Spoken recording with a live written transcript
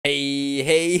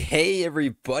Hey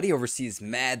everybody, Overseas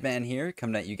Madman here,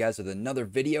 coming at you guys with another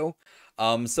video.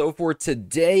 So for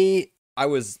today, I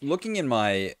was looking in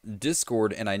my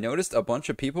Discord and I noticed a bunch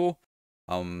of people,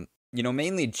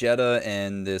 mainly Jetta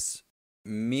and this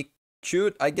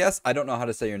Michut, I guess. I don't know how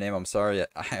to say your name, I'm sorry,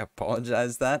 I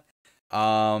apologize that.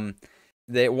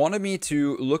 They wanted me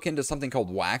to look into something called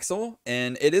Waxel,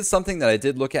 and it is something that I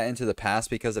did look at into the past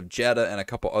because of Jetta and a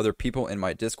couple other people in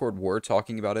my Discord were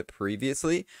talking about it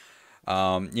previously.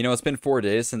 It's been 4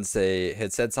 days since they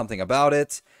had said something about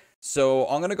it. So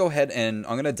I'm going to go ahead and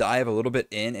I'm going to dive a little bit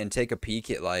in and take a peek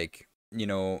at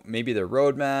maybe their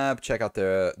roadmap, check out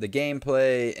the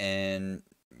gameplay, and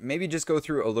maybe just go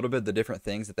through a little bit of the different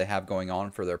things that they have going on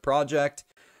for their project.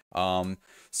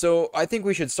 So I think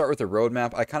we should start with the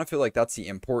roadmap. I kind of feel like that's the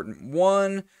important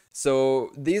one.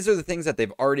 So these are the things that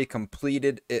they've already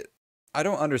completed. I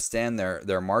don't understand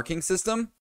their marking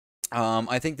system.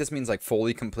 I think this means like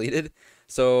fully completed.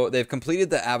 So they've completed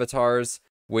the avatars,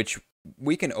 which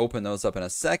we can open those up in a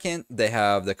second. They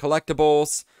have the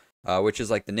collectibles, which is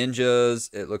like the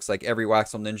ninjas. It looks like every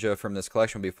Waxel ninja from this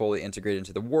collection will be fully integrated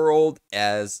into the world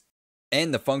and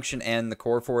the function and the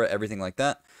core for it, everything like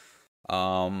that.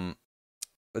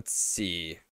 Let's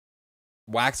see.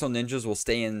 Waxel ninjas will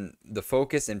stay in the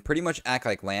focus and pretty much act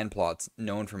like land plots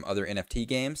known from other NFT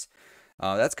games.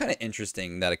 That's kind of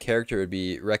interesting that a character would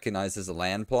be recognized as a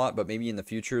land plot, but maybe in the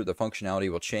future the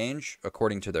functionality will change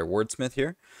according to their wordsmith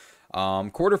here.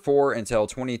 Quarter 4 until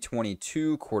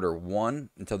 2022, Quarter 1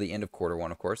 until the end of Quarter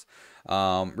 1, of course.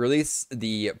 Release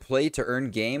the play to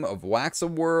earn game of Waxel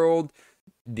World.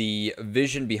 The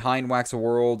vision behind Waxel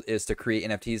World is to create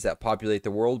NFTs that populate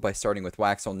the world by starting with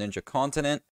Waxel Ninja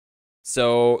Continent.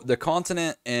 So the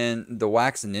continent and the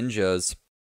Wax Ninjas,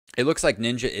 it looks like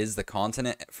Ninja is the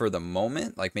continent for the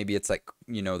moment. Like maybe it's like,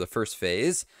 the first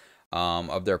phase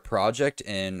of their project,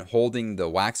 and holding the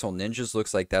Waxel Ninjas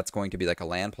looks like that's going to be like a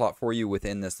land plot for you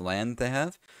within this land they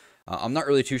have. I'm not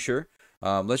really too sure.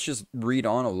 Let's just read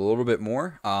on a little bit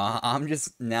more. I'm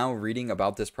just now reading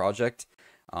about this project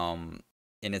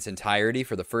in its entirety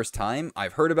for the first time.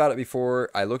 I've heard about it before.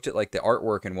 I looked at like the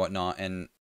artwork and whatnot, and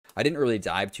I didn't really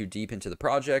dive too deep into the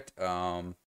project.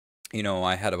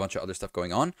 I had a bunch of other stuff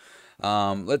going on.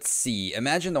 Let's see.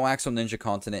 Imagine the Waxel Ninja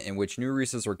continent in which new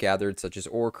resources were gathered, such as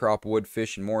ore, crop, wood,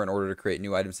 fish, and more in order to create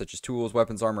new items such as tools,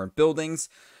 weapons, armor, and buildings.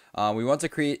 We want to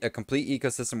create a complete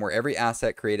ecosystem where every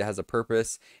asset created has a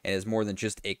purpose and is more than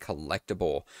just a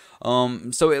collectible.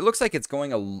 So it looks like it's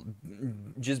going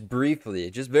just very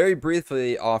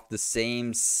briefly off the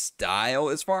same style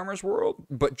as Farmers World,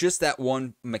 but just that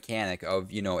one mechanic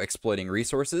of, exploiting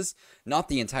resources, not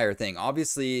the entire thing.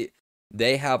 Obviously,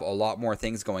 they have a lot more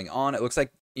things going on. It looks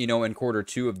like, in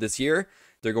Q2 of this year,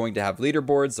 they're going to have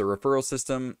leaderboards, the referral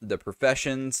system, the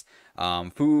professions,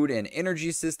 food and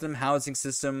energy system, housing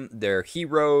system, their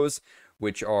heroes,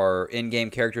 which are in-game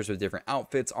characters with different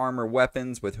outfits, armor,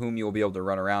 weapons, with whom you will be able to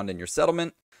run around in your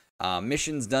settlement.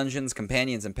 Missions, dungeons,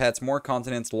 companions, and pets, more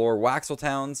continents, lore, Waxel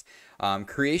towns,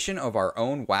 creation of our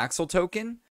own Waxel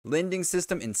token, lending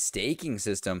system, and staking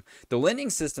system. The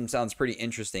lending system sounds pretty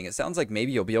interesting. It sounds like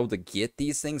maybe you'll be able to get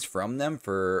these things from them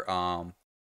for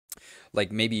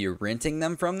like maybe you're renting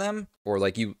them from them, or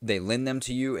like they lend them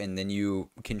to you and then you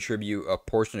contribute a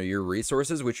portion of your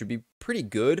resources, which would be pretty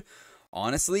good,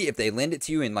 honestly, if they lend it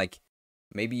to you and like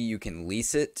maybe you can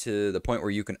lease it to the point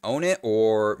where you can own it,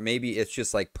 or maybe it's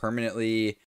just like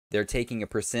permanently they're taking a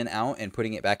 % out and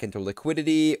putting it back into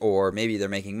liquidity, or maybe they're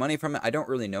making money from it. I don't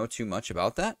really know too much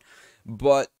about that,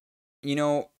 but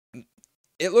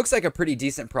it looks like a pretty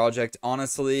decent project,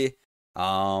 honestly.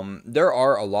 There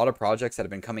are a lot of projects that have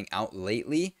been coming out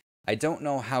lately. I don't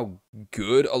know how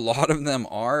good a lot of them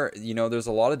are. There's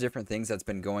a lot of different things that's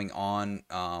been going on.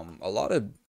 A lot of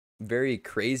very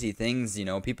crazy things.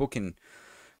 People can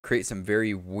create some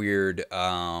very weird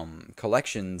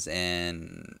collections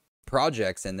and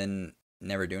projects and then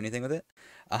never do anything with it.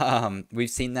 We've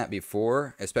seen that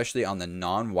before, especially on the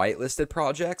non-whitelisted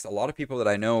projects. A lot of people that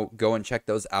I know go and check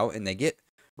those out and they get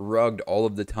rugged all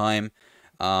of the time.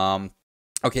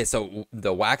 Okay, so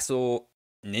the Waxel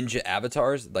Ninja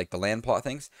avatars, like the land plot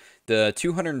things, the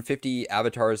 250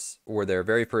 avatars were their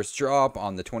very first drop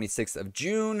on the 26th of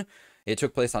June. It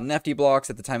took place on Nifty Blocks.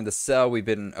 At the time of the sale, we've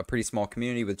been a pretty small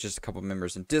community with just a couple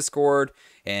members in Discord.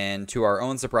 And to our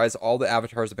own surprise, all the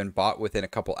avatars have been bought within a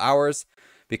couple hours.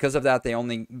 Because of that,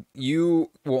 you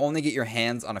will only get your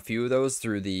hands on a few of those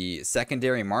through the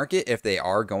secondary market if they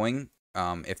are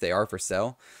for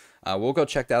sale. We'll go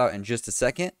check that out in just a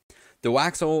second. The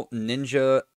Waxel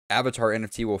Ninja avatar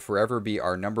NFT will forever be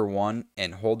our #1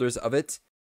 and holders of it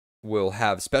will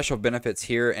have special benefits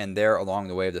here and there along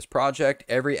the way of this project.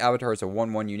 Every avatar is a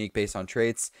 1/1 unique based on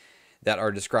traits that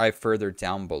are described further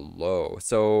down below.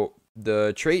 So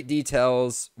the trait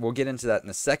details, we'll get into that in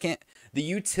a second. The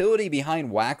utility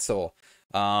behind Waxel,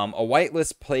 a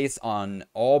whitelist place on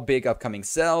all big upcoming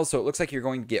sales. So it looks like you're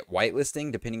going to get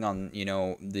whitelisting depending on, you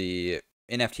know, the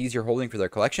NFTs you're holding for their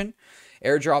collection.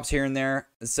 Airdrops here and there.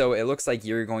 So it looks like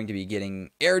you're going to be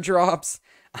getting airdrops.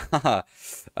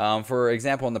 For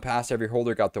example, in the past, every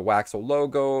holder got the Waxel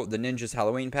logo, the Ninja's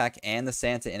Halloween pack, and the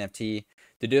Santa NFT.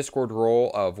 The Discord role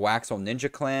of Waxel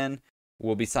Ninja Clan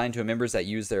will be signed to members that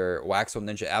use their Waxel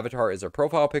Ninja avatar as their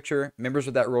profile picture. Members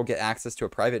with that role get access to a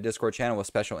private Discord channel with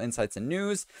special insights and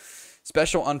news.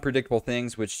 Special unpredictable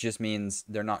things, which just means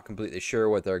they're not completely sure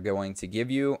what they're going to give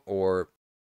you or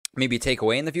maybe take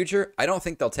away in the future. I don't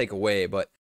think they'll take away, but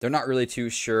they're not really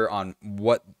too sure on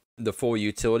what the full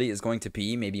utility is going to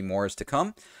be. Maybe more is to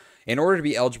come. In order to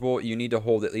be eligible, you need to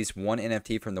hold at least one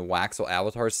NFT from the Waxel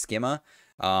avatar schema.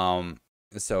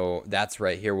 So that's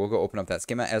right here. We'll go open up that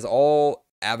schema. As all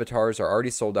avatars are already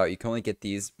sold out, you can only get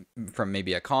these from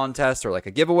maybe a contest or like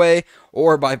a giveaway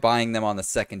or by buying them on the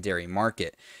secondary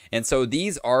market. And so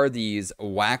these are these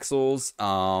Waxels.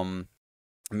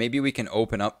 Maybe we can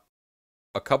open up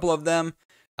a couple of them.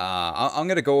 I'm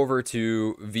going to go over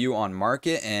to view on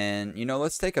market and, you know,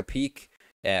 let's take a peek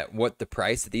at what the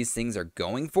price of these things are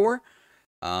going for.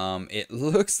 It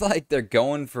looks like they're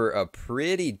going for a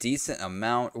pretty decent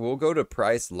amount. We'll go to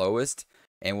price lowest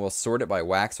and we'll sort it by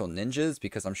Waxel Ninjas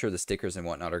because I'm sure the stickers and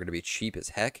whatnot are going to be cheap as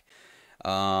heck.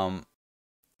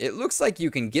 It looks like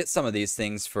you can get some of these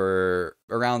things for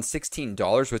around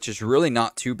 $16, which is really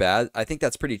not too bad. I think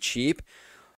that's pretty cheap.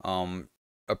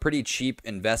 A pretty cheap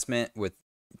investment with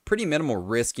pretty minimal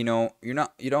risk. You know, you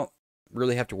don't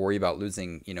really have to worry about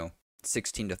losing, you know,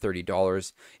 $16 to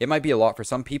 $30. It might be a lot for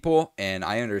some people, and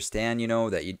I understand, you know,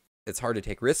 that it's hard to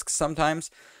take risks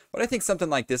sometimes, but I think something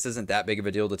like this isn't that big of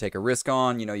a deal to take a risk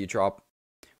on. You know, you drop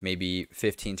maybe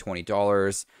 $15,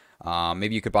 $20.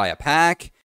 Maybe you could buy a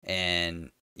pack and,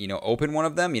 you know, open one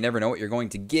of them. You never know what you're going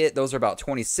to get. Those are about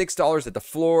 $26 at the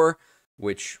floor,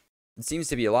 which seems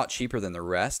to be a lot cheaper than the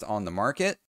rest on the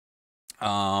market.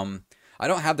 I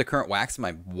don't have the current wax in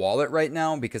my wallet right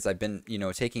now because I've been, you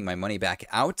know, taking my money back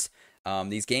out.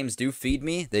 These games do feed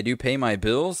me. They do pay my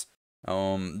bills.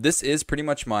 This is pretty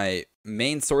much my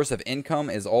main source of income,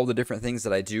 is all the different things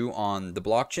that I do on the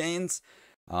blockchains.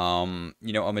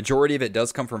 You know, a majority of it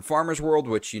does come from farmersworld,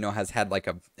 which, you know, has had like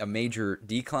a major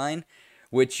decline,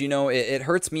 which, you know, it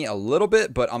hurts me a little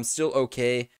bit, but I'm still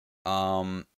okay.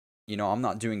 You know, I'm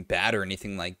not doing bad or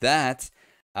anything like that.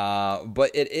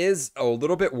 But it is a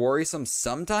little bit worrisome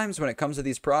sometimes when it comes to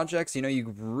these projects. You know,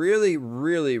 you really,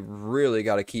 really, really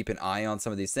got to keep an eye on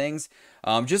some of these things.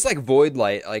 Just like Void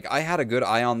Light, like I had a good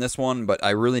eye on this one, but I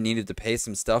really needed to pay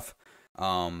some stuff.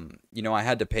 You know, I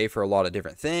had to pay for a lot of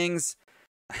different things.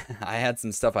 I had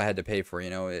some stuff I had to pay for, you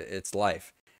know, it's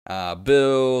life.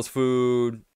 Bills,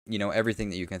 food, you know, everything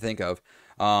that you can think of.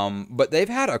 But they've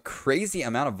had a crazy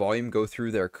amount of volume go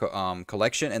through their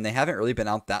collection, and they haven't really been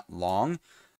out that long.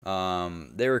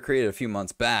 They were created a few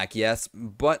months back, yes,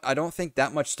 but I don't think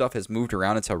that much stuff has moved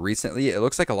around until recently. It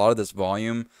looks like a lot of this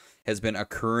volume has been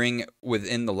occurring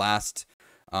within the last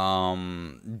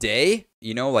day.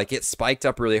 You know, like it spiked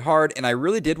up really hard, and I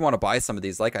really did want to buy some of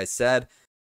these. Like I said,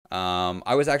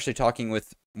 I was actually talking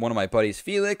with one of my buddies,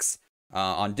 Felix,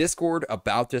 on Discord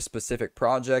about this specific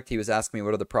project. He was asking me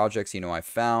what other projects, you know, I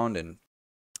found and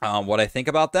what I think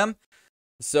about them.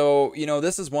 So, you know,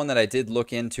 this is one that I did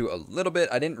look into a little bit.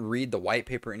 I didn't read the white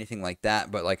paper or anything like that,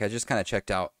 but like I just kind of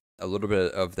checked out a little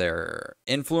bit of their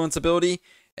influence ability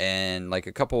and like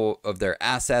a couple of their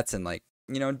assets and like,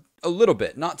 you know, a little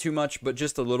bit, not too much, but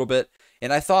just a little bit.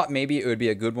 And I thought maybe it would be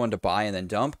a good one to buy and then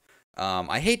dump.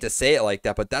 I hate to say it like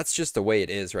that, but that's just the way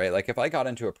it is, right? Like if I got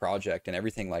into a project and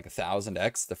everything like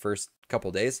 1000x the first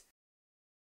couple days,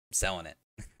 I'm selling it.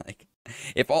 Like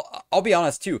if I'll be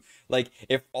honest too, like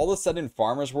if all of a sudden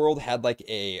farmersworld had like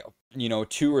a, you know,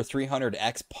 200 or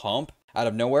 300x pump out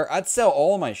of nowhere, I'd sell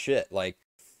all of my shit. Like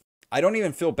I don't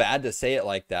even feel bad to say it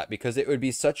like that because it would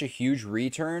be such a huge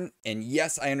return. And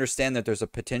yes, I understand that there's a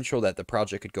potential that the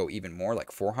project could go even more,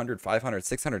 like 400, 500,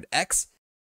 600x.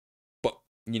 But,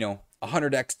 you know,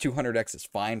 100x, 200x is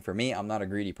fine for me. I'm not a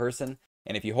greedy person.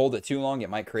 And if you hold it too long, it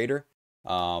might crater.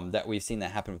 That we've seen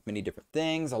that happen with many different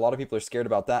things. A lot of people are scared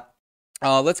about that.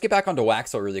 Let's get back onto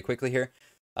Waxel really quickly here.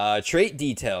 Trait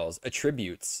details,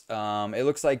 attributes. It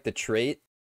looks like the trait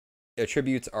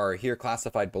attributes are here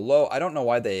classified below. I don't know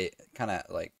why they kind of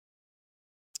like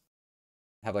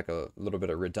have like a little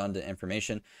bit of redundant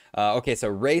information. Okay, so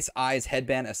race, eyes,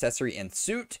 headband, accessory, and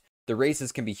suit. The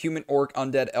races can be human, orc,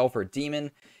 undead, elf, or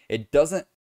demon. It doesn't,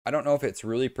 I don't know if it's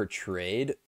really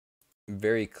portrayed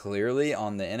very clearly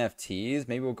on the NFTs.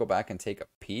 Maybe we'll go back and take a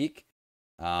peek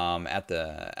at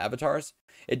the avatars.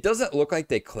 It doesn't look like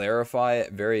they clarify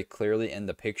it very clearly in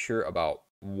the picture about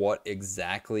what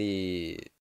exactly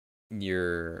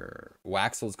your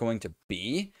Waxel is going to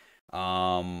be.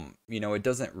 You know, it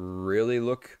doesn't really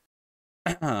look.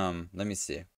 Let me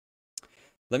see.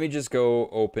 Let me just go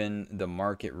open the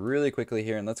market really quickly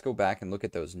here, and let's go back and look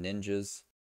at those ninjas.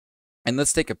 And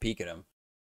let's take a peek at them.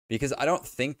 Because I don't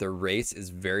think the race is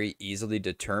very easily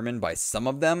determined by some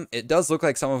of them. It does look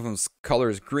like some of them's color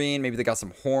is green. Maybe they got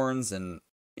some horns, and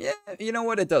yeah, you know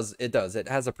what? It does. It does. It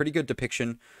has a pretty good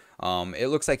depiction. It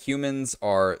looks like humans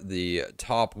are the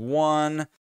top one.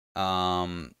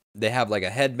 They have like a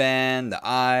headband, the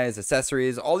eyes,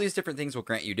 accessories. All these different things will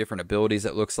grant you different abilities,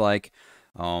 it looks like.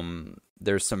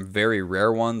 There's some very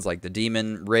rare ones, like the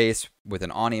demon race with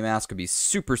an Oni mask could be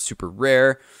super, super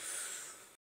rare.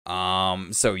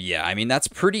 So yeah, I mean, that's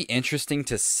pretty interesting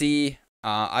to see.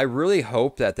 I really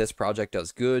hope that this project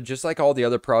does good, just like all the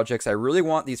other projects. I really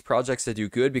want these projects to do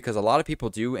good because a lot of people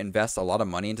do invest a lot of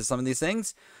money into some of these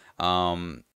things.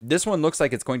 This one looks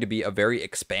like it's going to be a very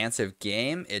expansive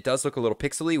game. It does look a little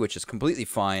pixely, which is completely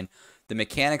fine. The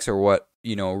mechanics are what,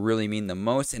 you know, really mean the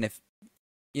most. And if,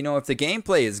 you know, if the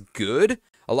gameplay is good,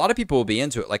 a lot of people will be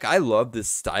into it. Like, I love this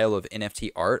style of NFT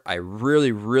art. I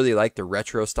really, really like the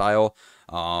retro style.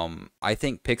 I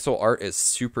think pixel art is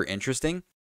super interesting.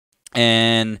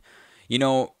 And, you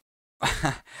know,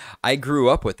 I grew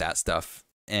up with that stuff.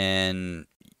 And,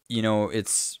 you know,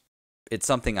 it's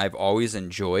something I've always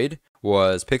enjoyed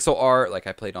was pixel art. Like,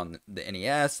 I played on the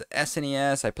NES, the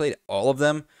SNES. I played all of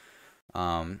them.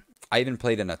 I even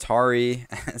played an Atari.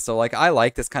 So, like, I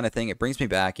like this kind of thing. It brings me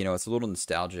back. You know, it's a little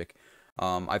nostalgic.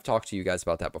 I've talked to you guys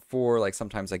about that before. Like,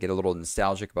 sometimes I get a little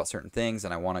nostalgic about certain things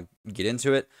and I want to get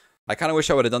into it. I kind of wish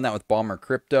I would have done that with Bomb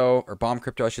Crypto,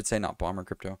 I should say, not Bomber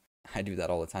Crypto. I do that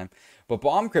all the time. But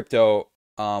Bomb Crypto,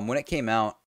 when it came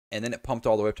out and then it pumped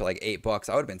all the way up to like $8,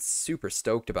 I would have been super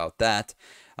stoked about that.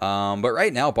 But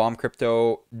right now, Bomb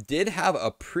Crypto did have a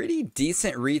pretty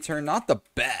decent return, not the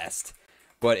best,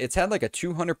 but it's had like a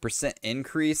 200%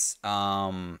 increase.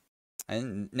 And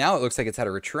now it looks like it's had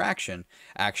a retraction,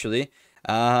 actually.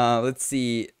 Let's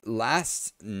see,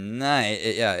 last night,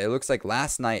 it looks like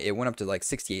last night it went up to like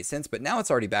 68 cents, but now it's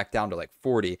already back down to like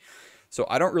 40. So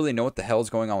I don't really know what the hell is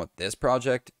going on with this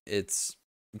project. It's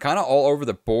kind of all over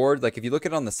the board. Like, if you look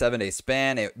at it on the 7-day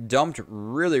span, it dumped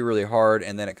really, really hard,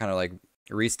 and then it kind of like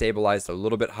restabilized a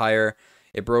little bit higher.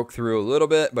 It broke through a little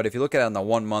bit, but if you look at it on the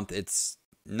 1 month, it's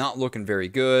not looking very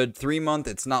good. 3 month,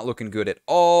 it's not looking good at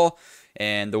all.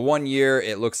 And the 1 year,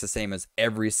 it looks the same as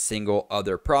every single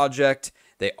other project.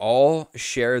 They all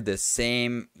share the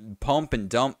same pump and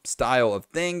dump style of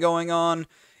thing going on.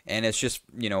 And it's just,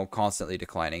 you know, constantly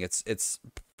declining. It's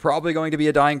probably going to be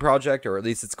a dying project, or at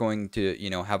least it's going to, you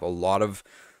know, have a lot of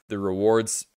the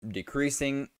rewards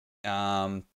decreasing.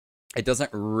 It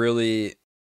doesn't really,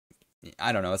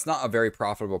 I don't know. It's not a very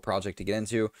profitable project to get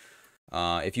into.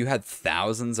 If you had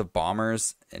thousands of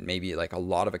bombers and maybe like a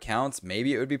lot of accounts,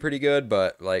 maybe it would be pretty good.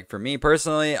 But like for me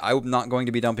personally, I'm not going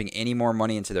to be dumping any more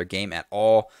money into their game at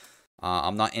all.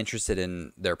 I'm not interested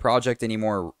in their project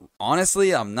anymore.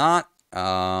 Honestly, I'm not.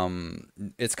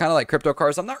 It's kind of like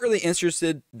Cryptocars. I'm not really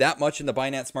interested that much in the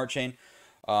Binance Smart Chain.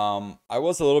 I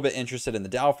was a little bit interested in the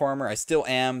DAO Farmer. I still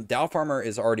am. DAO Farmer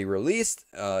is already released.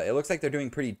 It looks like they're doing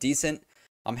pretty decent.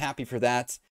 I'm happy for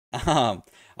that.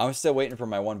 I'm still waiting for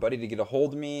my one buddy to get a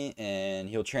hold of me, and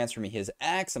he'll transfer me his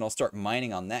axe, and I'll start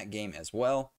mining on that game as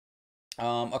well.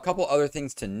 A couple other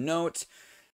things to note.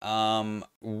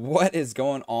 What is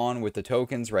going on with the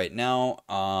tokens right now?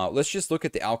 Let's just look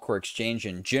at the Alcor exchange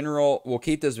in general. We'll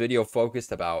keep this video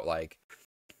focused about, like,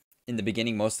 in the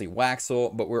beginning, mostly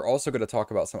Waxel, but we're also going to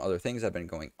talk about some other things that have been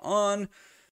going on.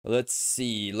 Let's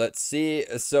see.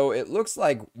 So it looks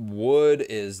like wood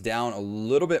is down a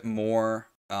little bit more.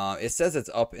 It says it's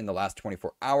up in the last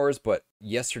 24 hours, but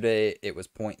yesterday it was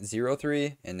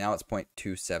 0.03 and now it's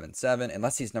 0.277,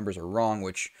 unless these numbers are wrong,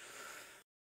 which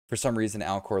for some reason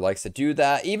Alcor likes to do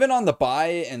that. Even on the buy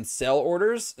and sell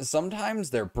orders, sometimes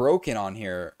they're broken on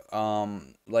here.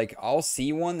 Like, I'll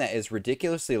see one that is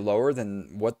ridiculously lower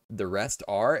than what the rest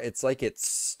are. It's like it's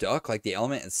stuck, like the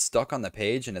element is stuck on the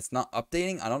page and it's not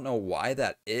updating. I don't know why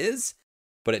that is,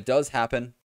 but it does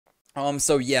happen.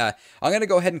 So yeah, I'm gonna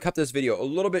go ahead and cut this video a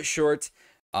little bit short.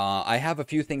 I have a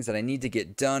few things that I need to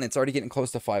get done. It's already getting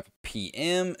close to 5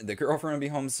 p.m. The girlfriend will be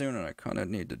home soon, and I kind of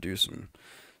need to do some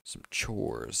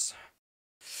chores,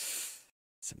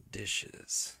 some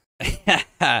dishes.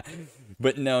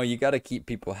 But no, you got to keep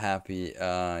people happy.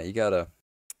 You gotta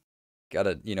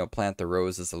plant the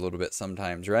roses a little bit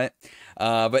sometimes, right?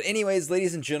 But anyways,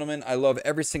 ladies and gentlemen, I love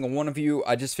every single one of you.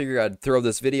 I just figured I'd throw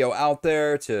this video out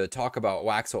there to talk about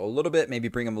Waxel a little bit, maybe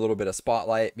bring him a little bit of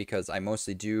spotlight, because I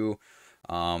mostly do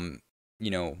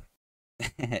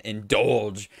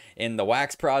indulge in the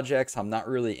Wax projects. I'm not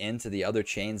really into the other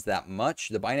chains that much.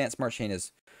 The Binance Smart Chain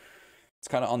it's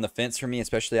kind of on the fence for me,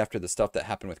 especially after the stuff that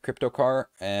happened with Cryptocar.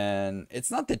 And it's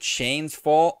not the chain's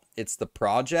fault, it's the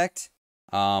project.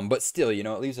 But still, it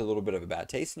leaves a little bit of a bad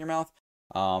taste in your mouth.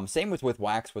 Same with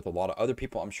Wax, with a lot of other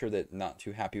people. I'm sure that not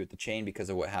too happy with the chain because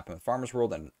of what happened with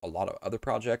farmersworld and a lot of other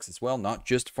projects as well, not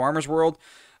just farmersworld.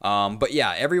 But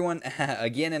yeah, everyone,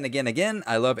 again and again,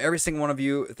 I love every single one of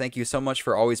you. Thank you so much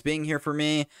for always being here for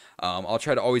me. I'll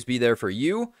try to always be there for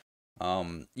you.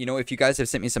 If you guys have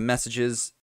sent me some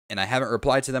messages and I haven't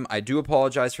replied to them, I do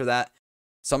apologize for that.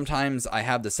 Sometimes I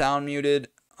have the sound muted.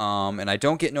 And I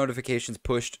don't get notifications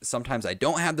pushed. Sometimes I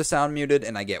don't have the sound muted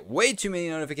and I get way too many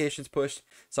notifications pushed.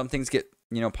 Some things get,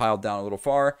 piled down a little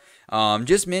far.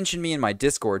 Just mention me in my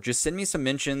Discord. Just send me some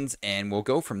mentions and we'll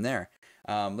go from there.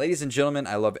 Ladies and gentlemen,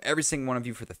 I love every single one of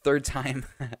you for the third time.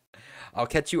 I'll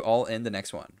catch you all in the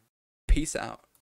next one. Peace out.